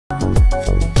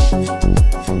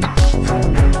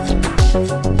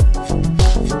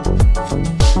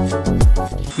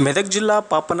మెదక్ జిల్లా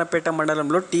పాపన్నపేట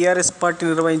మండలంలో TRS party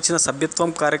నిర్వహించిన సభ్యత్వం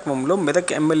కార్యక్రమంలో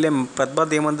మెదక్ ఎమ్మెల్యే ప్రద్భా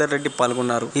దేవేందర్ రెడ్డి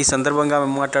పాల్గొన్నారు. ఈ సందర్భంగా ఆమె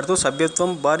మాట్లాడుతూ సభ్యత్వం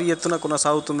భారీ ఎత్తున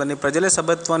కొనసాగుతుందని, ప్రజలే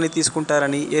సభ్యత్వాన్ని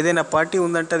తీసుకుంటారని, ఏదైనా పార్టీ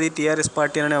ఉందంటే అది టీఆర్ఎస్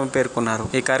పార్టీ అని ఆమె పేర్కొన్నారు.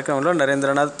 ఈ కార్యక్రమంలో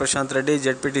నరేంద్రనాథ్, ప్రశాంత్ రెడ్డి,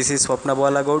 జెడ్పీటీసీ స్వప్న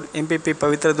బాలగౌడ్, ఎంపీపీ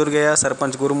పవిత్ర దుర్గయ్య,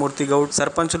 సర్పంచ్ గురుమూర్తి గౌడ్,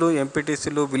 సర్పంచులు,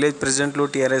 ఎంపీటీసీలు, విలేజ్ ప్రెసిడెంట్లు,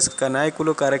 టీఆర్ఎస్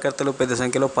నాయకులు, కార్యకర్తలు పెద్ద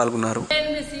సంఖ్యలో పాల్గొన్నారు.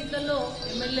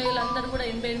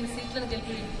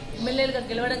 ఎమ్మెల్యేలుగా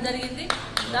గెలవడం జరిగింది.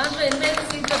 దాంట్లో 85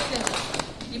 సీట్లు వచ్చింది.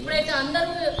 ఇప్పుడైతే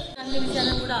అందరూ అన్ని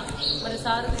విషయాలను కూడా మరి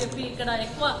సార్ చెప్పి ఇక్కడ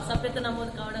ఎక్కువ సభ్యత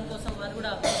నమోదు కావడం కోసం వారు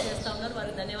కూడా చేస్తూ ఉన్నారు.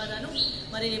 వారికి ధన్యవాదాలు.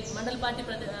 మరి మండల పార్టీ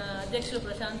అధ్యక్షులు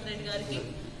ప్రశాంత్ రెడ్డి గారికి,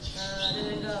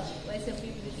 అదేవిధంగా వైస్ ఎంపీ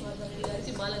విశ్వనాథ్ రెడ్డి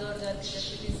గారికి, బాలగౌడ్ గారికి,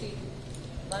 జెడ్పీటీసీ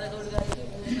బాలగౌడ్ గారికి,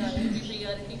 ఎంపీపీ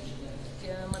గారికి,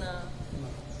 మన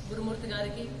గురుమూర్తి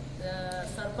గారికి,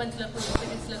 సర్పంచ్లకు,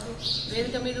 ఎంపీటీసీలకు,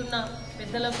 వేదిక మీద ఉన్న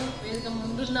పెద్దలకు, వేదిక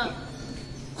ముందున్న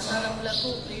అన్నదమ్ములకు,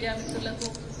 మీడియా మిత్రులకు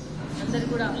అందరికీ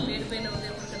కూడా పేరు పైన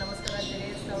ఉదయపూర్వక నమస్కారాలు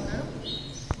తెలియజేస్తా ఉన్నాను.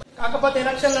 కాకపోతే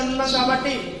ఎలక్షన్లు ఉన్నాం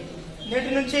కాబట్టి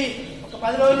నేటి నుంచి ఒక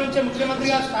 10 రోజుల నుంచే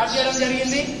ముఖ్యమంత్రిగా స్టార్ట్ చేయడం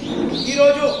జరిగింది.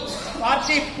 ఈరోజు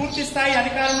పార్టీ పూర్తి స్థాయి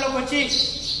అధికారంలోకి వచ్చి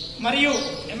మరియు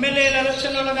ఎమ్మెల్యేల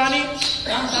ఎలక్షన్లలో కానీ,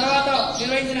 దాని తర్వాత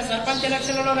నిర్వహించిన సర్పంచ్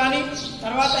ఎలక్షన్లలో కానీ,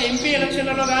 తర్వాత ఎంపీ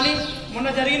ఎలక్షన్లలో కానీ, మొన్న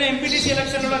జరిగిన ఎంపీటీసీ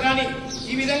ఎలక్షన్లలో కానీ,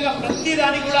 ఈ విధంగా ప్రతి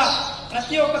దానికి కూడా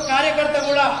ప్రతి ఒక్క కార్యకర్త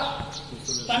కూడా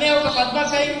తనే ఒక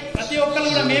పద్మకై, ప్రతి ఒక్కరు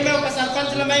కూడా మేమే ఒక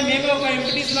సర్పంచ్లమై, మేమే ఒక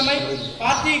ఎంపీటీసీలమై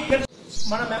పార్టీ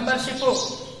మన మెంబర్షిప్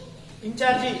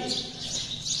ఇన్ఛార్జి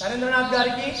నరేంద్రనాథ్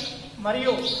గారికి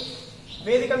మరియు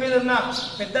వేదిక మీద ఉన్న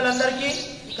పెద్దలందరికీ,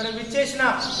 ఇక్కడ విచ్చేసిన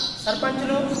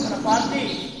సర్పంచులు, మన పార్టీ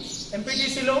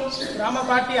ఎంపీటీసీలు, గ్రామ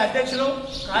పార్టీ అధ్యక్షులు,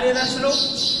 కార్యదర్శులు,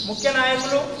 ముఖ్య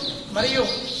నాయకులు మరియు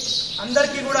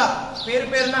అందరికీ కూడా పేరు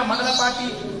పేరున మండల పార్టీ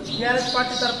టీఆర్ఎస్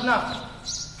పార్టీ తరఫున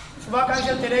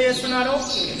శుభాకాంక్షలు తెలియజేస్తున్నాను.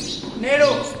 నేడు